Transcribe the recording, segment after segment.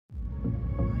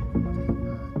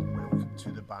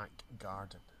back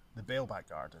garden. The Bell back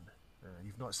garden.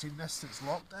 You've not seen this since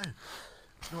lockdown.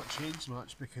 It's not changed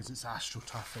much because it's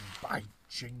AstroTurf, and by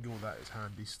jingle that is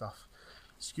handy stuff.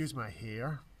 Excuse my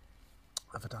hair.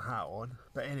 I've had a hat on.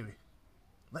 But anyway,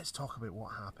 let's talk about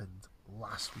what happened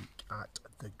last week at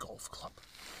the golf club.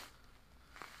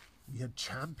 We had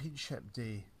championship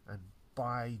day, and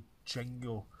by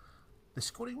jingle, the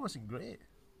scoring wasn't great.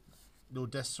 No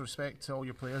disrespect to all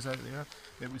your players out there.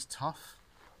 It was tough.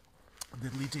 The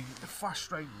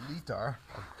first round leader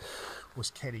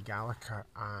was Kenny Gallagher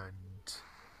and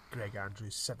Greg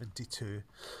Andrews, 72.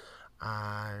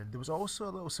 And there was also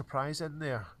a little surprise in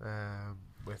there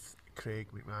with Craig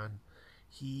McMahon.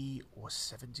 He was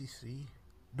 73.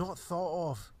 Not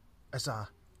thought of as a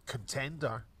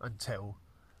contender until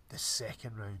the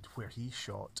second round, where he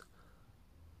shot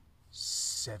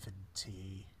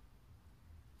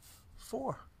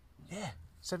 74. Yeah,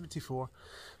 74.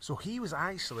 So he was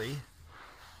actually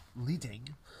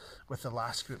leading with the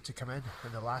last group to come in,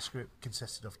 and the last group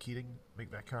consisted of Kieran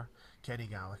McVicker, Kenny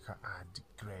Gallagher and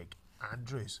Greg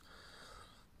Andrews.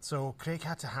 So Craig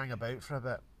had to hang about for a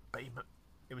bit, but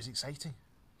it was exciting.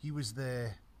 He was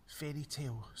the fairy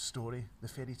tale story,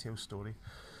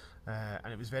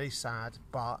 and it was very sad,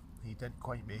 but he didn't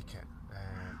quite make it.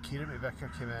 Kieran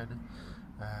McVicker came in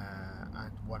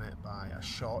and won it by a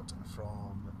shot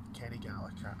from Kenny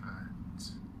Gallagher and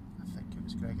I think it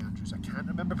was Greg Andrews. I can't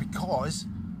remember because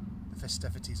the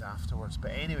festivities afterwards.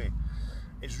 But anyway,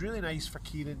 it's really nice for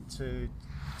Kieran to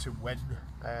win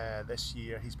this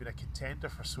year. He's been a contender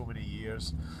for so many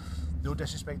years. No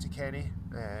disrespect to Kenny.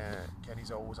 Kenny's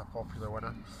always a popular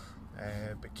winner.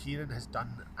 But Kieran has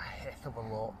done a heck of a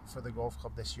lot for the golf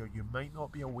club this year. You might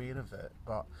not be aware of it,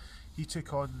 but he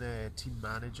took on the team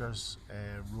manager's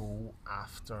role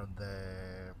after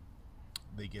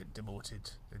they get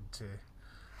demoted into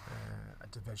a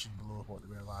division below what they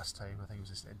were last time. I think it was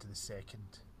just into the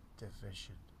second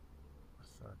division or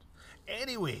third.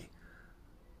 Anyway,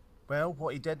 well,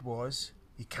 what he did was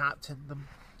he captained them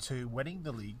to winning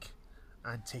the league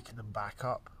and taking them back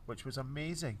up, which was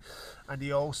amazing. And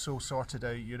he also sorted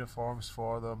out uniforms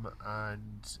for them,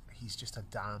 and he's just a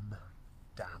damn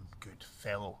good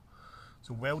fellow.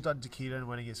 So well done to Kieran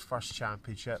winning his first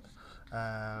championship.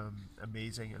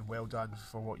 Amazing, and well done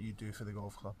for what you do for the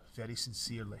golf club, very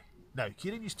sincerely. Now,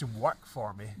 Kieran used to work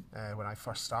for me when I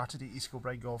first started at East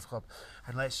Kilbride Golf Club,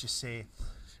 and let's just say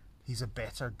he's a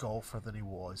better golfer than he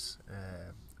was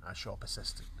a shop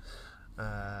assistant.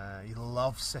 He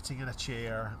loves sitting in a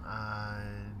chair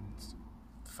and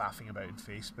faffing about on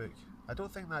Facebook. I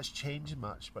don't think that's changed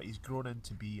much, but he's grown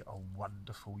into be a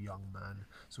wonderful young man.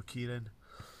 So Kieran,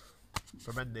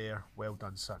 from in there, well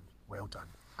done, son, well done.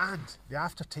 And the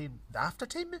after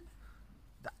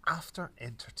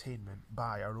entertainment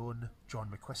by our own John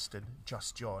McQuiston,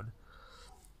 Just John.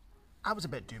 I was a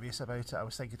bit dubious about it. I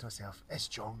was thinking to myself, is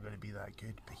John going to be that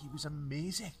good? But he was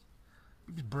amazing.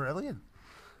 He was brilliant.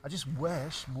 I just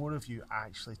wish more of you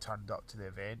actually turned up to the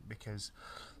event, because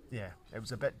yeah, it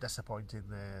was a bit disappointing,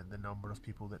 the number of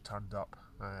people that turned up.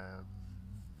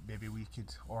 Maybe we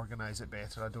could organise it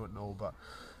better, I don't know, but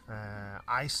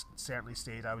I certainly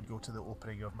stayed. I would go to the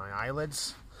opening of my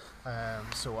eyelids,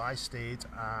 so I stayed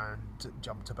and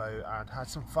jumped about and had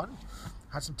some fun.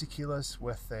 Had some tequilas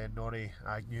with Nori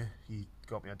Agnew. He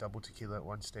got me a double tequila at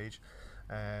one stage,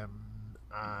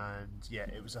 and yeah,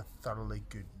 it was a thoroughly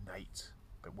good night.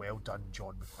 But well done,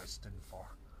 John McQuiston, for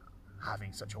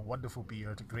having such a wonderful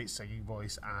beard, a great singing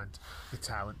voice, and the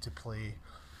talent to play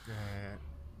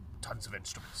tons of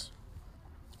instruments.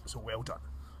 So well done.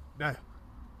 Now,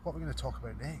 what we're going to talk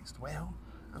about next? Well,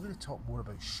 I'm going to talk more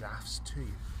about shafts to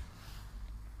you.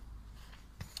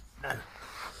 Now,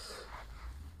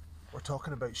 we're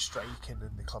talking about striking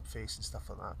and the club face and stuff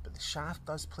like that, but the shaft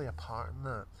does play a part in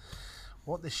that.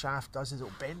 What the shaft does is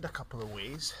it'll bend a couple of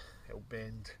ways. It'll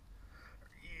bend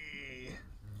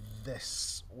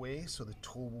this way, so the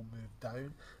toe will move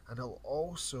down, and it'll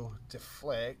also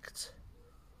deflect,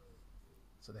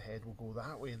 so the head will go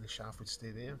that way and the shaft would stay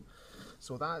there.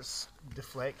 So that's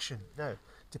deflection. Now,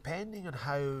 depending on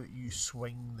how you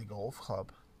swing the golf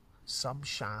club, some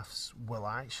shafts will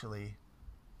actually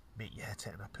make you hit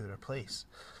it in a poorer place.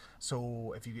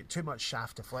 So if you get too much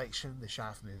shaft deflection, the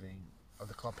shaft moving, or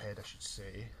the club head I should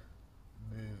say,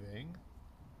 moving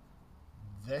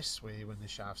this way when the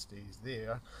shaft stays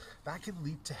there, that can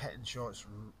lead to hitting shots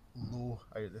low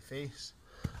out of the face.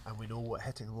 And we know what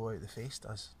hitting low out of the face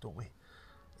does, don't we?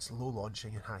 It's low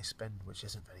launching and high spin, which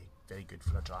isn't very good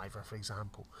for a driver, for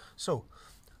example. So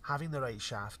having the right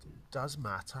shaft does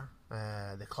matter.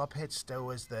 The club head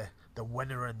still is the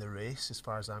winner in the race as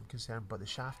far as I'm concerned, but the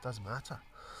shaft does matter.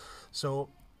 So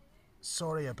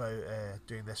Sorry about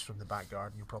doing this from the back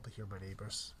garden. You'll probably hear my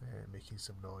neighbours making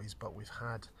some noise, but we've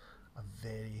had a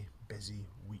very busy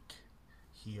week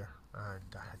here,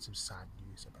 and I had some sad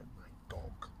news about my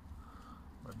dog,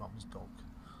 my mum's dog,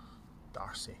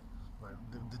 Darcy.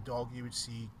 The dog you would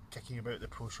see kicking about the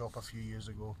pro shop a few years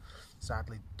ago.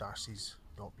 Sadly, Darcy's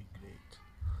not been great,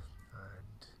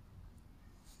 and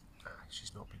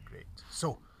she's not been great.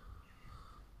 So,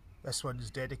 this one's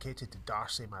dedicated to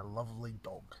Darcy, my lovely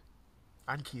dog,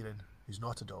 and Kieran, who's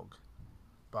not a dog,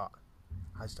 but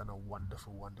has done a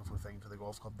wonderful, wonderful thing for the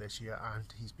golf club this year, and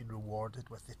he's been rewarded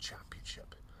with the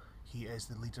championship. He is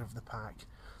the leader of the pack,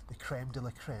 the creme de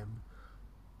la creme,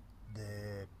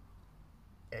 the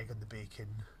egg on the bacon,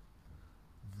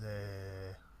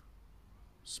 the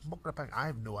smoked up. I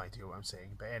have no idea what I'm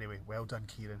saying, but anyway, well done,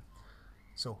 Kieran.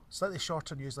 So, slightly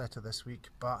shorter newsletter this week,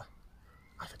 but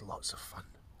I've had lots of fun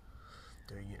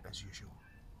doing it as usual,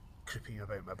 creeping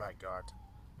about my back garden.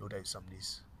 No doubt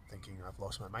somebody's thinking I've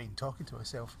lost my mind talking to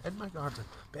myself in my garden.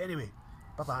 But anyway,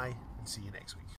 bye bye and see you next week.